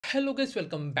Hello guys,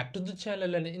 welcome back to the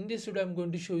channel, and in this video I'm going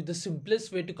to show you the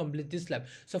simplest way to complete this lab.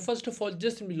 So first of all,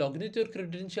 just simply log in with your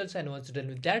credentials, and once you're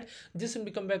done with that, just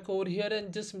simply come back over here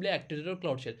and just simply activate your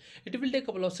Cloud Shell. It will take a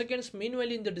couple of seconds.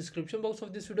 Meanwhile, in the description box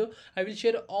of this video I will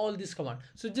share all this command.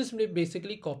 So just simply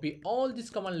basically copy all this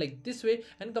command like this way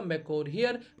and come back over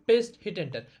here, paste, hit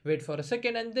enter, wait for a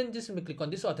second, and then just simply click on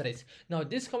this authorize. Now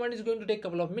this command is going to take a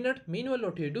couple of minutes. Meanwhile,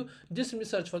 what you do, just simply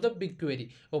search for the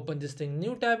BigQuery, open this thing,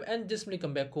 new tab, and just simply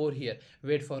come back over here,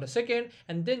 wait for a second,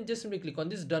 and then just simply click on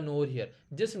this done over here.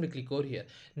 Just simply click over here.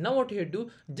 Now what you do,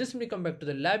 just simply come back to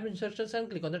the lab instructions and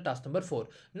click on the task number 4.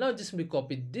 Now just simply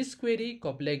copy this query,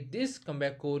 copy like this, come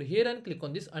back over here and click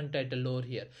on this untitled over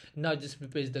here. Now just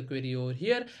simply paste the query over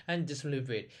here and just simply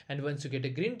wait, and once you get a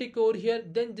green tick over here,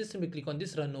 then just simply click on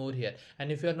this run over here.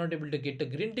 And if you are not able to get a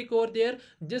green tick over there,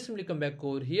 just simply come back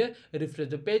over here, refresh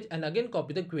the page, and again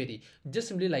copy the query, just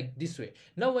simply like this way.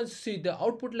 Now once you see the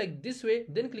output like this way,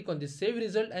 then click on this save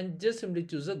result and just simply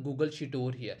choose a Google Sheet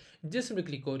over here. Just simply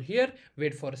click over here,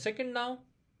 wait for a second now,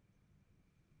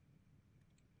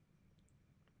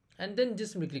 and then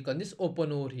just simply click on this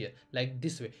open over here like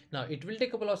this way. Now it will take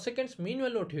a couple of seconds.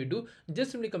 Meanwhile, what you do,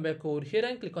 just simply come back over here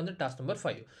and click on the task number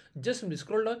 5. Just simply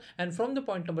scroll down, and from the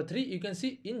point number 3 you can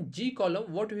see in G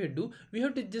column what we do, we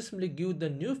have to just simply give the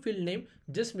new field name.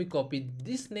 Just simply copy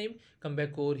this name, come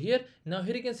back over here. Now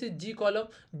here you can see G column,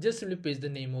 just simply paste the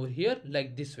name over here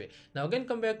like this way. Now again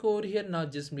come back over here. Now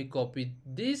just simply copy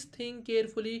this thing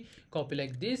carefully, copy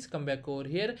like this, come back over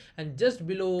here, and just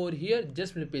below over here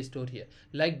just simply paste over here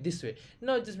like this way.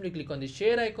 Now just simply click on the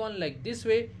share icon like this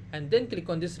way, and then click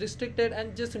on this restricted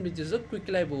and just simply choose a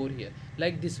Qwiklabs over here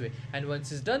like this way. And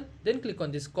once it's done, then click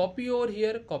on this copy over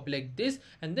here, copy like this,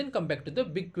 and then come back to the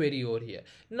BigQuery over here.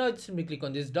 Now just simply click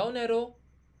on this down arrow,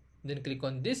 then click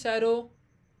on this arrow,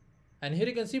 and here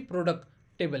you can see product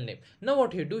table name. Now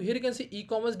what you do, here you can see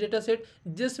e-commerce dataset.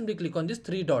 Just simply click on this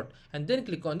 3 dot and then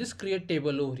click on this create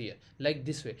table over here like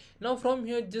this way. Now from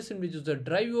here just simply choose the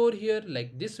drive over here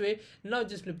like this way. Now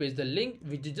just simply paste the link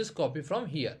which you just copy from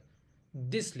here,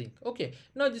 this link. Okay,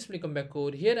 now just simply come back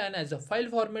over here, and as a file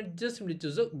format just simply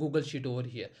choose a Google Sheet over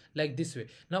here like this way.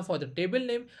 Now for the table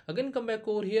name, again come back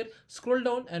over here, scroll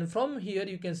down, and from here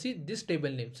you can see this table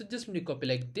name. So just simply copy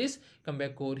like this, come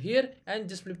back over here, and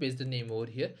just simply paste the name over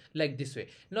here like this way.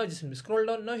 Now just simply scroll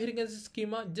down. Now here you can see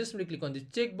schema. Just simply click on this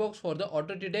checkbox for the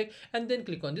auto detect, and then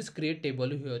click on this create table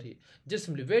here. Just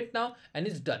simply wait now, and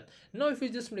it's done. Now if you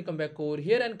just simply come back over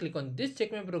here and click on this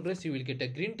check my progress, you will get a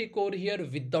green tick over here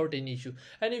without any issue.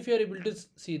 And if you are able to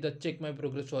see the check my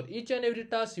progress for each and every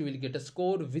task, you will get a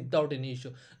score without any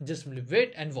issue. Just simply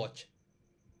wait and watch.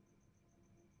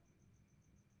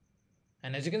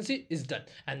 And as you can see, it's done.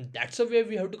 And that's the way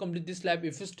we have to complete this lab.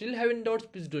 If you still have any doubts,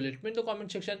 please do let me in the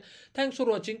comment section. Thanks for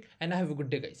watching, and have a good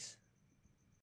day guys.